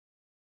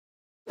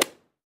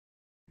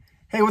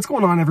Hey, what's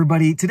going on,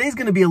 everybody? Today's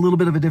going to be a little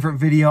bit of a different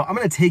video. I'm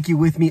going to take you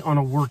with me on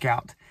a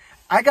workout.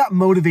 I got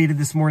motivated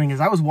this morning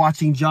as I was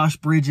watching Josh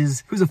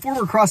Bridges, who's a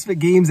former CrossFit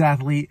Games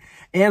athlete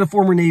and a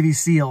former Navy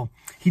SEAL.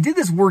 He did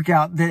this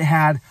workout that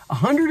had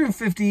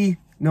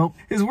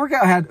his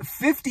workout had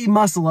 50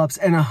 muscle ups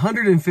and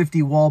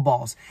 150 wall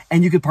balls,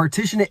 and you could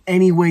partition it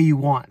any way you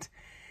want.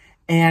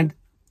 And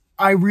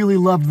I really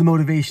loved the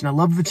motivation. I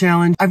loved the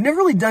challenge. I've never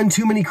really done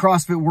too many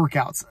CrossFit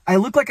workouts. I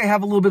look like I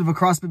have a little bit of a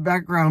CrossFit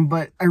background,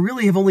 but I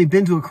really have only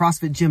been to a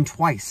CrossFit gym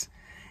twice.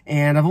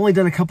 And I've only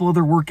done a couple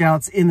other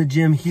workouts in the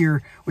gym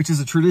here, which is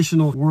a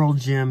traditional world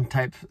gym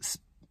type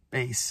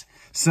space.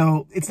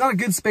 So it's not a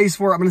good space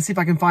for it. I'm going to see if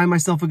I can find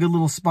myself a good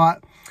little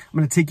spot. I'm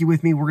going to take you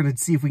with me. We're going to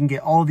see if we can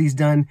get all of these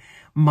done.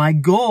 My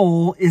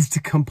goal is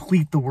to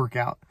complete the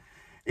workout.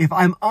 If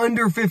I'm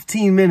under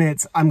 15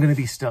 minutes, I'm going to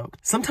be stoked.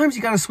 Sometimes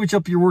you got to switch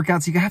up your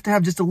workouts. You have to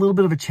have just a little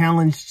bit of a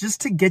challenge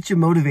just to get you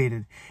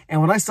motivated.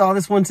 And when I saw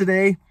this one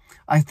today,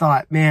 I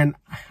thought, man,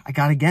 I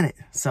got to get it.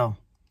 So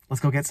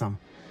let's go get some.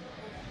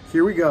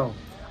 Here we go.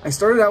 I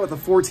started out with a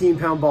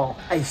 14-pound ball.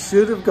 I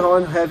should have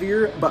gone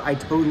heavier, but I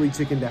totally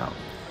chickened out.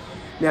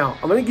 Now,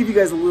 I'm going to give you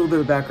guys a little bit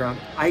of background.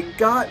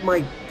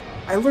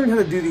 I learned how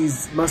to do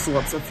these muscle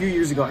ups a few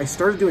years ago. I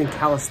started doing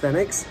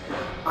calisthenics.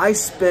 I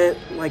spent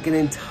like an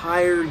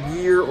entire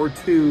year or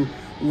two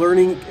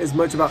learning as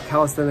much about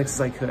calisthenics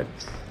as I could.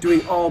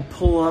 Doing all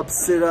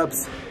pull-ups,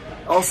 sit-ups,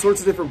 all sorts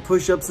of different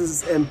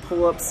push-ups and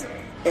pull-ups.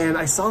 And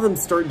I saw them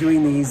start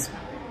doing these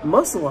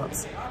muscle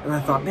ups. And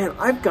I thought, man,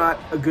 I've got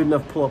a good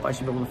enough pull-up. I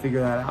should be able to figure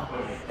that out.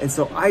 And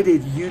so I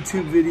did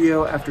YouTube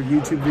video after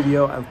YouTube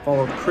video. I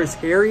followed Chris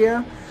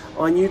Heria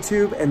on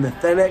YouTube and the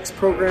Thenex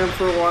program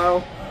for a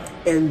while.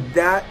 And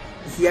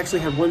he actually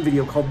had one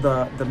video called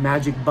the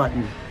Magic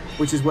Button,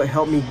 which is what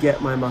helped me get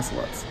my muscle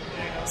ups.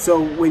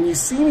 So when you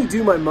see me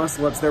do my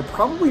muscle ups, they're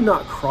probably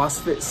not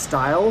CrossFit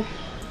style.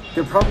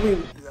 They're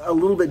probably a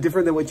little bit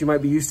different than what you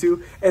might be used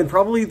to. And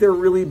probably they're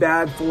really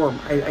bad form.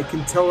 I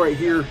can tell right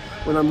here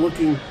when I'm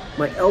looking,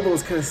 my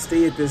elbows kind of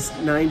stay at this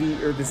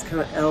 90 or this kind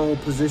of L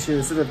position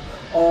instead of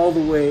all the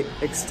way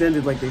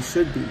extended like they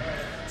should be.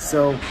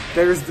 So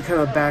there's the kind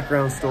of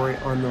background story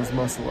on those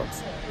muscle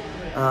ups.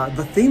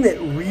 The thing that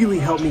really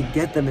helped me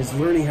get them is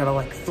learning how to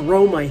like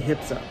throw my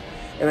hips up.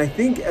 And I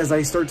think as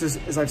I've started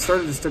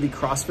to study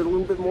CrossFit a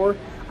little bit more,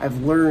 I've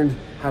learned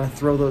how to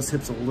throw those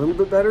hips a little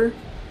bit better,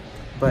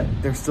 but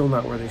they're still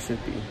not where they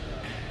should be.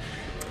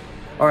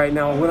 All right,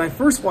 now when I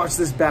first watched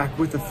this back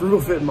with the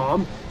Frugal Fit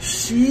mom,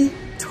 she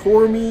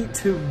tore me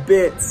to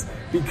bits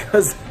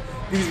because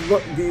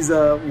these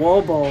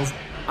wall balls,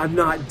 I'm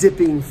not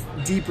dipping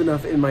deep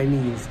enough in my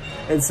knees.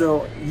 And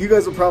so you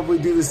guys will probably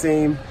do the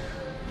same.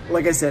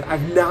 Like I said,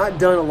 I've not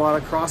done a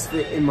lot of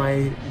CrossFit in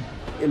my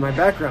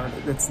background.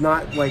 That's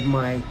not like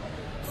my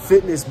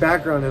fitness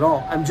background at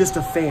all. I'm just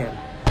a fan.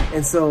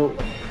 And so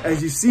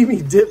as you see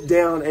me dip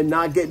down and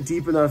not get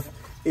deep enough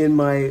in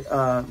my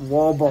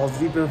wall balls,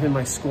 deep enough in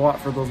my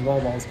squat for those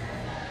wall balls,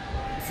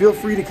 feel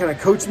free to kind of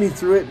coach me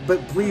through it,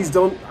 but please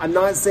don't, I'm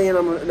not saying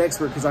I'm an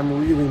expert because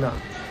I'm really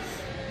not.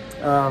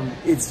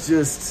 It's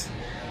just,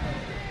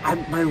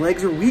 my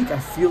legs are weak. I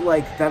feel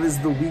like that is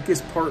the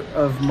weakest part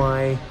of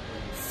my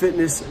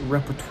fitness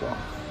repertoire.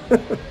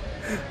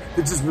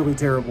 It's just really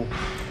terrible.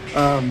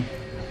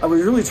 I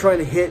was really trying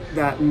to hit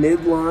that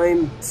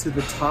midline to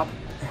the top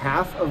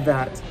half of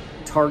that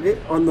target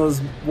on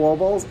those wall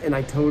balls, and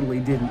I totally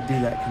didn't do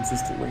that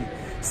consistently.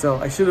 So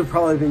I should have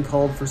probably been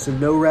called for some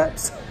no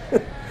reps.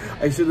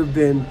 I should have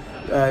been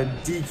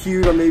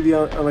DQ'd on maybe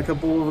on a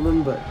couple of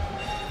them, but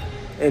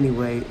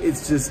anyway,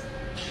 it's just,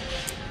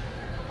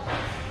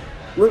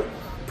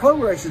 probably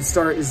where I should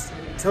start is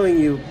telling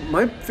you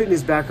my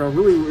fitness background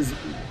really was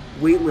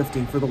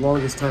weightlifting for the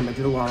longest time. I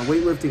did a lot of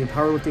weightlifting and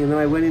powerlifting, and then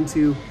I went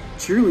into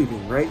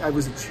cheerleading, right? I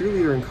was a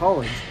cheerleader in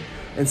college.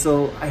 And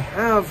so I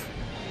have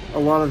a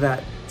lot of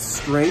that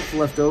strength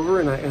left over,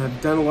 and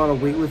I've done a lot of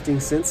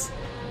weightlifting since.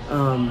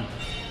 And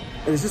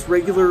it's just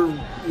regular,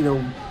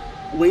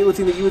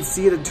 weightlifting that you would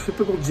see at a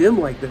typical gym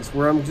like this,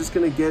 where I'm just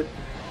gonna get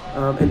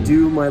and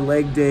do my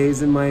leg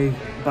days and my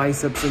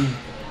biceps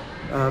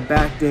and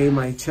back day,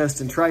 my chest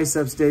and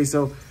triceps day.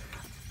 So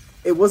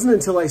it wasn't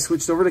until I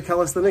switched over to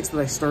calisthenics that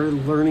I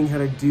started learning how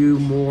to do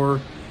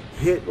more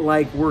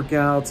HIIT-like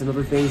workouts and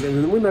other things. And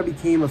then when I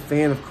became a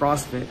fan of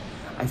CrossFit,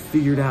 I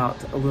figured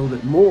out a little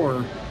bit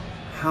more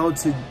how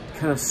to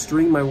kind of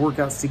string my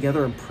workouts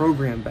together and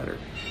program better.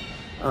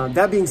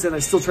 That being said, I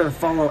still try to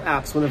follow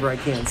apps whenever I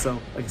can.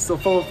 So I can still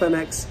follow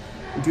Thenex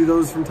and do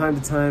those from time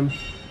to time.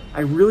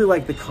 I really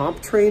like the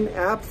Comp Train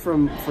app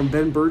from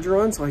Ben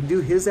Bergeron, so I do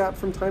his app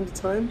from time to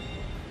time.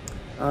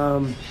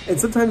 And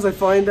sometimes I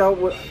find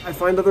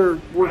other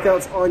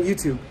workouts on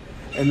YouTube,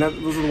 and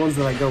those are the ones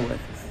that I go with.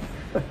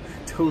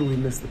 Totally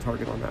missed the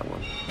target on that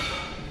one,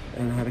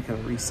 and I had to kind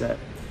of reset.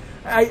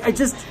 I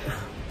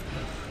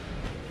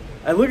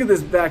look at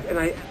this back, and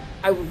I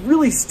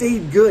really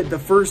stayed good the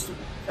first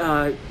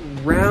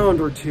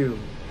round or two,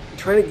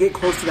 trying to get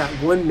close to that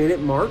 1 minute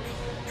mark,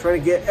 trying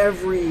to get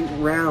every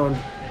round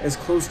as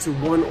close to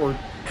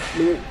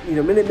minute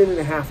and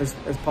a half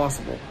as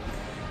possible.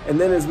 And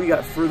then as we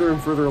got further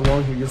and further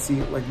along here, you'll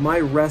see like my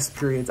rest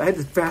periods. I had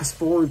to fast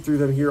forward through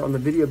them here on the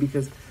video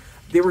because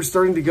they were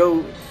starting to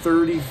go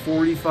 30,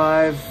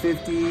 45,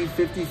 50,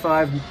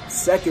 55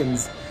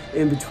 seconds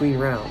in between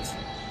rounds.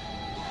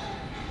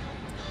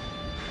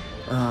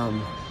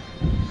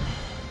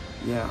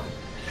 Yeah,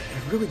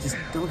 I really just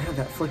don't have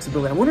that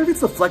flexibility. I wonder if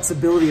it's the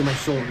flexibility in my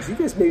shoulders. You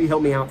guys maybe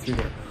help me out through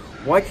there.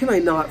 Why can I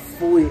not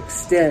fully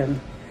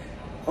extend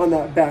on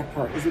that back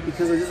part? Is it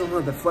because I just don't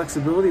have the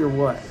flexibility or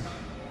what?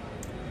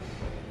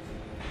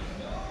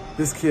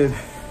 This kid,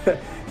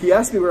 he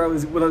asked me what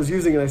I was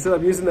using, and I said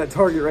I'm using that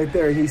target right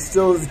there, and he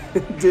still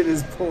did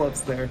his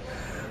pull-ups there.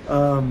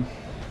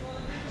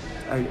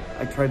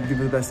 I tried to do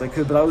the best I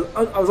could, but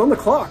I was on the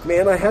clock,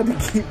 man. I had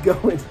to keep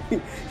going.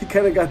 He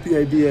kind of got the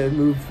idea and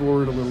moved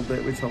forward a little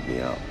bit, which helped me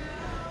out.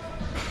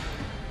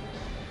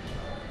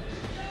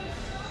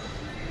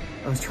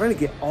 I was trying to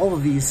get all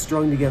of these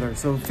strung together.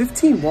 So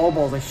 15 wall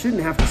balls, I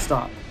shouldn't have to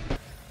stop.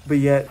 But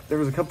yet, there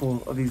was a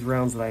couple of these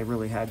rounds that I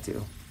really had to.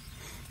 All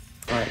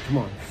right, come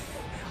on.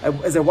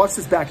 As I watch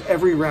this back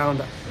every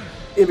round,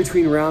 in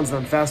between rounds, and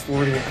I'm fast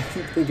forwarding it, I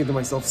keep thinking to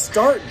myself,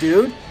 start,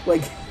 dude.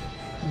 Like,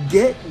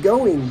 get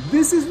going.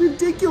 This is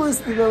ridiculous,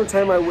 the amount of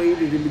time I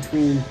waited in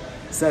between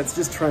sets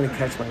just trying to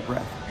catch my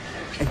breath.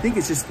 I think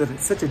it's just that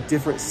it's such a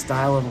different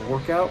style of a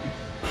workout.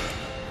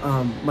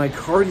 My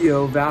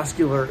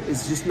cardiovascular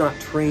is just not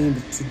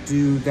trained to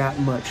do that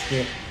much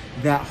hit,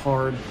 that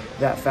hard,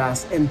 that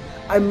fast. And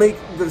I make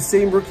the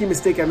same rookie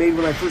mistake I made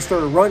when I first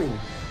started running.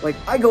 Like,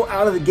 I go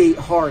out of the gate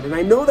hard, and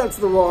I know that's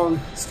the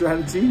wrong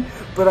strategy,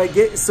 but I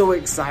get so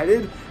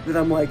excited that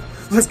I'm like,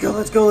 let's go,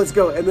 let's go, let's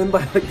go. And then by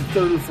like the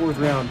third or fourth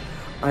round,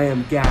 I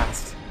am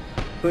gassed.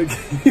 Like,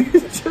 you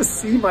can just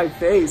see my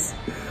face.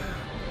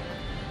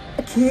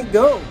 I can't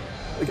go.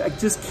 Like, I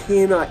just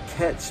cannot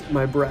catch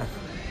my breath.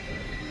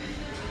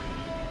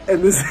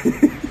 And this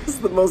is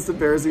the most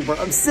embarrassing part.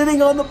 I'm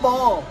sitting on the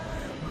ball.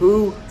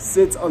 Who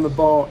sits on the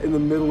ball in the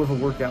middle of a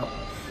workout?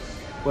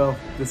 Well,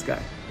 this guy.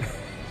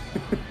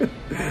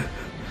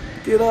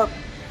 Get up,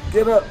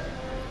 get up.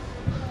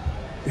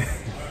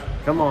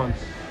 Come on.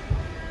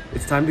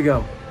 It's time to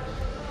go.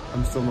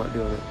 I'm still not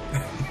doing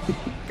it.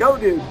 Go,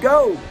 dude,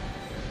 go.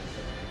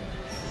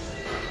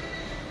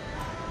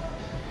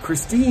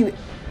 Christine,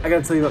 I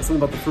gotta tell you about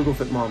something about the Frugal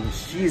Fit mom.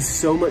 She is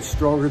so much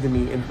stronger than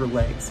me in her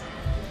legs.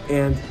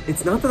 And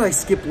it's not that I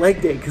skip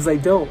leg day, because I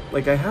don't.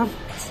 Like, I have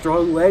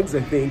strong legs, I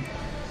think,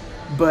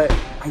 but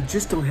I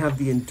just don't have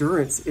the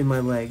endurance in my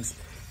legs.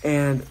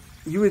 And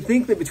you would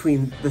think that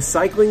between the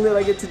cycling that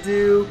I get to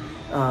do,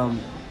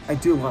 I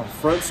do a lot of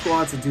front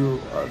squats, I do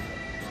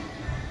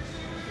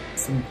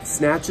some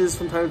snatches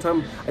from time to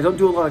time. I don't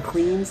do a lot of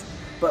cleans,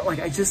 but like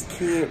I just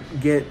can't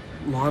get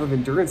a lot of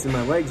endurance in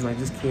my legs, and I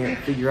just can't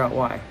figure out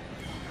why.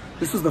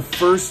 This was the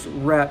first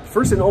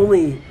and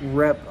only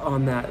rep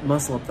on that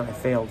muscle up that I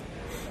failed.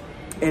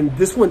 And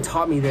this one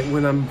taught me that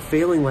when I'm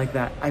failing like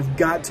that, I've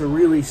got to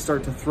really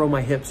start to throw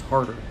my hips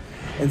harder.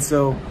 And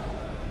so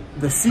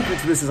the secret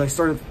to this is I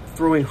started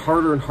throwing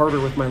harder and harder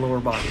with my lower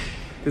body,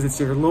 because it's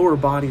your lower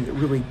body that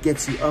really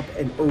gets you up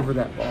and over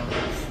that bar.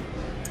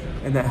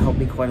 And that helped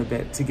me quite a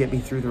bit to get me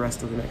through the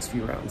rest of the next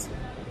few rounds.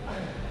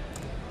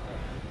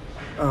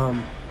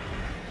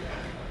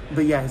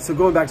 But yeah, so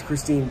going back to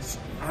Christine,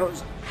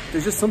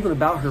 there's just something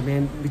about her,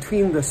 man.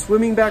 Between the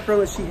swimming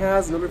background that she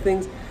has and other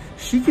things,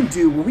 she can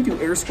do, when we do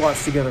air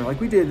squats together,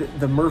 like we did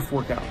the Murph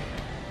workout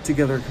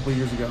together a couple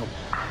years ago,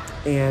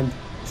 and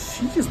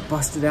she just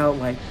busted out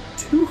like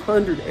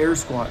 200 air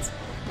squats,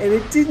 and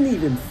it didn't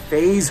even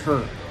phase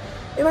her.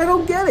 And I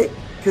don't get it,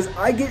 because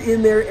I get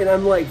in there and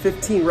I'm like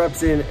 15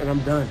 reps in and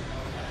I'm done.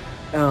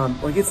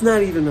 Like, it's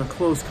not even a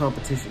close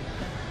competition.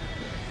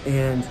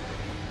 And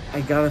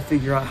I gotta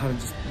figure out how to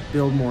just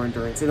build more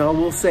endurance. And I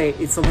will say,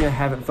 it's something I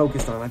haven't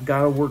focused on. I've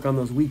gotta work on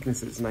those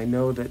weaknesses, and I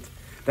know that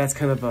that's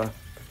kind of a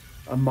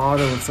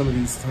motto of some of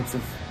these types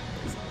of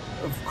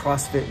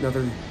CrossFit and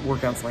other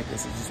workouts like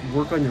this, is just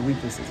work on your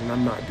weaknesses, and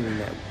I'm not doing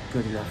that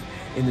good enough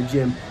in the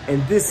gym.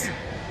 And this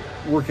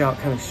workout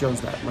kind of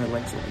shows that. My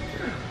legs are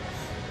weak.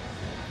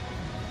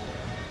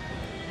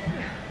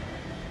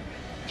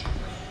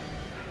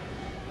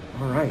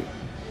 All right,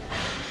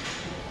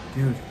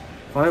 dude,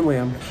 finally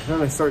I'm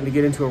kind of starting to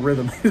get into a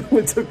rhythm.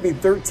 It took me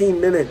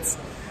 13 minutes.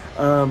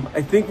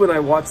 I think when I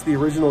watched the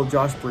original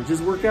Josh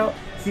Bridges workout,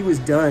 he was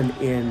done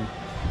in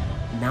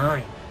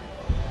 9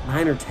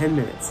 or 10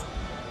 minutes.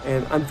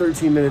 And I'm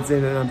 13 minutes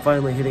in and I'm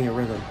finally hitting a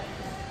rhythm.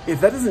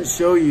 If that doesn't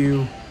show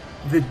you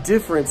the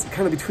difference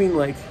kind of between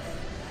like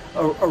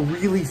a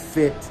really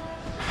fit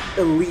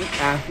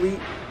elite athlete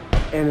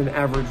and an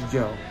average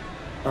Joe,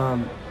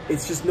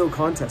 it's just no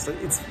contest.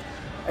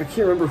 I can't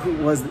remember who it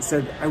was that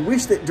said, I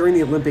wish that during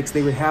the Olympics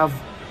they would have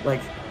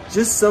like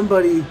just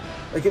somebody,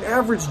 like an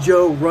average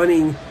Joe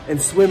running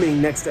and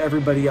swimming next to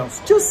everybody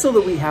else, just so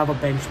that we have a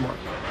benchmark.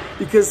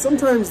 Because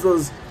sometimes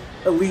those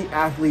elite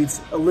athletes,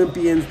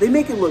 Olympians, they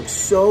make it look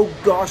so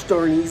gosh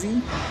darn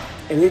easy,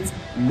 and it's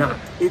not.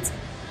 It's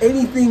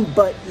anything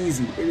but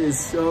easy. It is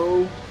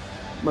so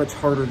much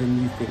harder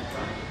than you think.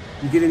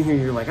 You get in here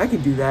and you're like, I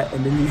can do that.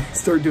 And then you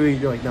start doing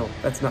it, you're like, no,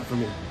 that's not for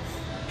me.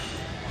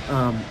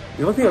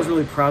 The only thing I was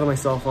really proud of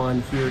myself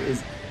on here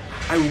is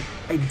I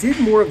did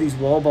more of these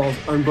wall balls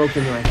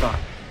unbroken than I thought.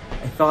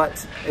 I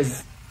thought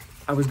as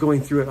I was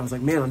going through it, I was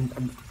like, man,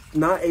 I'm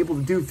not able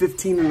to do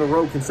 15 in a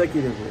row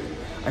consecutively.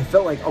 I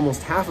felt like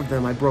almost half of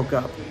them I broke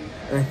up.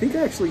 And I think I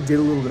actually did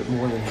a little bit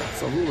more than half,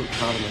 so I'm a little bit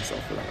proud of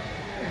myself for that.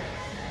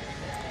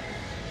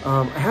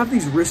 I have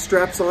these wrist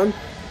straps on,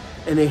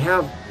 and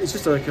it's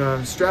just like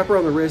a strap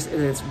around the wrist,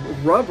 and it's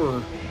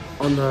rubber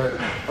on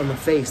the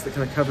face that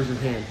kind of covers your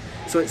hand.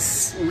 So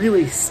it's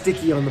really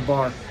sticky on the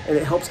bar, and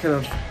it helps kind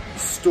of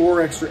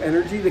store extra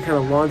energy to kind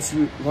of launch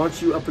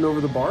you up and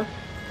over the bar.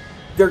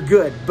 They're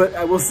good, but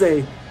I will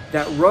say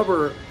that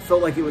rubber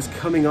felt like it was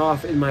coming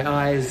off in my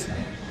eyes.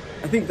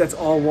 I think that's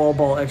all wall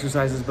ball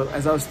exercises, but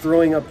as I was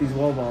throwing up these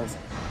wall balls,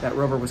 that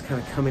rubber was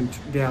kind of coming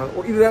down,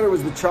 or either that or it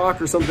was the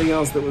chalk or something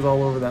else that was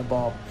all over that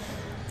ball.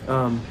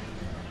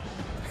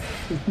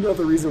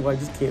 Another reason why I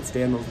just can't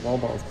stand those wall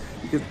balls,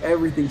 because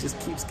everything just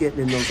keeps getting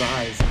in those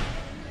eyes.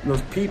 And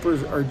those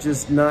peepers are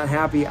just not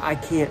happy. I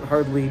can't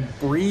hardly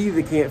breathe,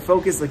 I can't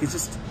focus. Like, it's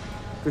just,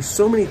 there's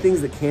so many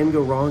things that can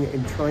go wrong,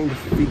 and trying to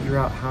figure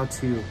out how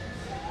to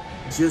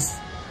just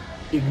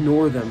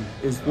ignore them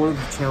is one of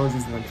the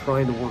challenges that I'm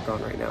trying to work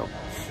on right now.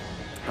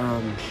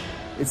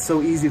 It's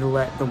so easy to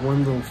let the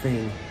one little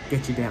thing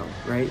get you down,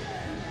 right?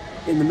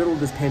 In the middle of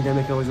this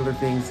pandemic and all these other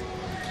things,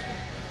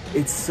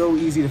 it's so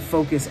easy to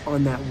focus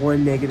on that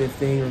one negative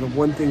thing, or the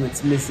one thing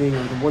that's missing,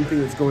 or the one thing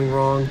that's going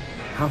wrong,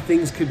 how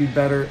things could be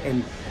better,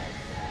 and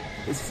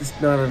it's just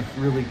not a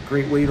really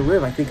great way to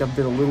live. I think I've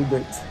been a little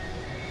bit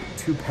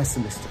too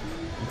pessimistic.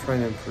 I'm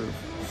trying to improve.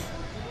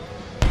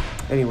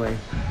 Anyway,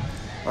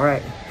 all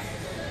right.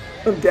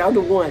 I'm down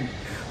to one.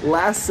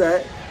 Last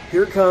set,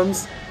 here it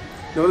comes.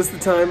 Notice the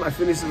time, I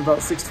finished at about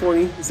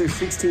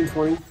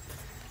 16:20.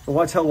 But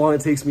watch how long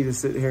it takes me to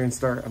sit here and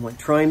start. I'm like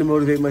trying to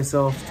motivate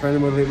myself,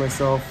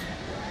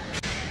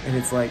 and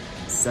it's like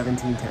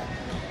 17:10,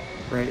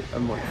 right?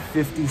 I'm like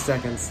 50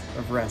 seconds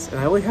of rest,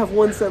 and I only have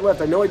one set left.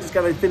 I know I just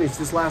gotta finish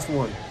this last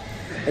one,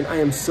 and I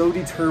am so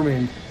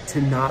determined to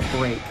not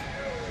break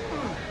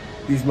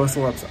these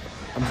muscle ups.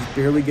 I'm just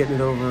barely getting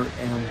it over,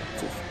 and I'm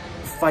just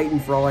fighting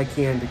for all I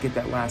can to get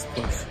that last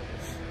push.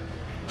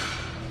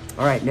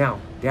 All right, now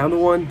down to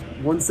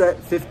one set,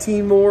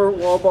 15 more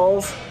wall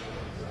balls.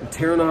 I'm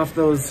tearing off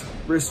those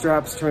wrist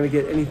straps, trying to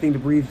get anything to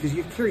breathe, because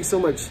you carry so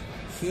much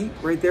heat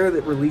right there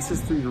that releases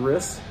through your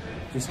wrists.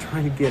 Just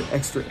trying to get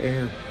extra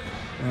air,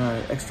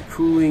 extra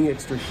cooling,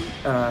 extra heat,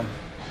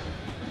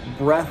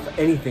 breath,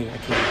 anything I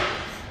can.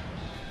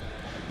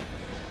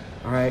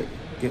 All right,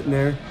 getting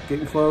there,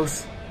 getting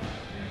close.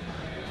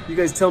 You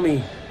guys tell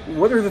me,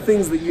 what are the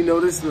things that you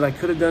noticed that I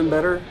could have done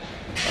better?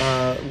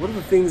 What are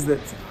the things that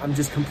I'm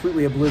just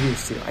completely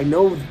oblivious to? I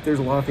know that there's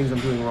a lot of things I'm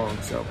doing wrong,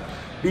 so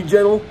be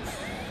gentle,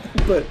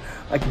 but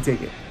I can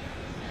take it.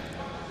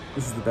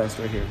 This is the best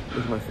right here.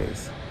 Look at my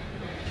face.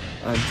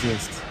 I'm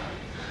just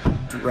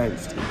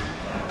drenched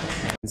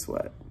in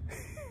sweat.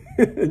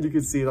 And you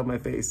can see it on my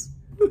face.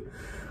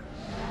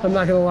 I'm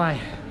not gonna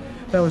lie,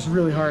 that was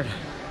really hard.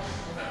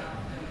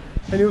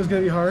 I knew it was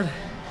gonna be hard,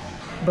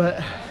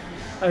 but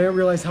I didn't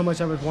realize how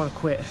much I would want to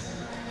quit.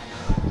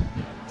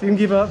 Didn't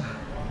give up,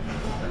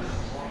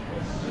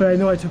 but I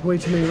know I took way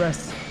too many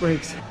rest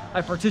breaks.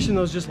 I partitioned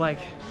those just like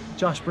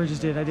Josh Bridges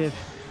did. I did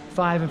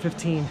 5 and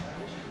 15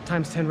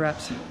 times 10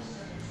 reps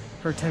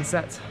for 10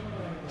 sets.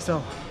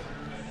 So,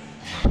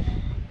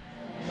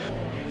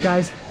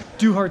 guys,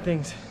 do hard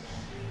things.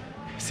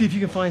 See if you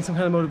can find some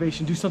kind of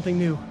motivation. Do something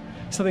new,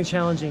 something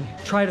challenging.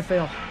 Try to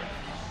fail.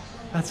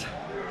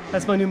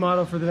 That's my new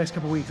motto for the next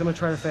couple weeks. I'm gonna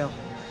try to fail.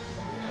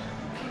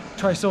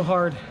 Try so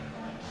hard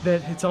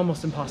that it's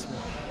almost impossible.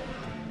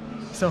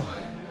 So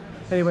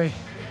anyway,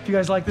 if you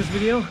guys like this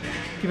video,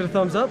 give it a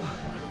thumbs up.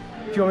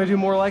 If you want me to do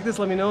more like this,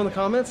 let me know in the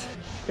comments.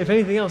 If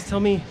anything else, tell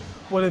me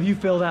what have you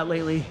failed at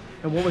lately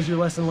and what was your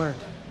lesson learned.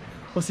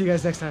 We'll see you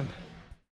guys next time.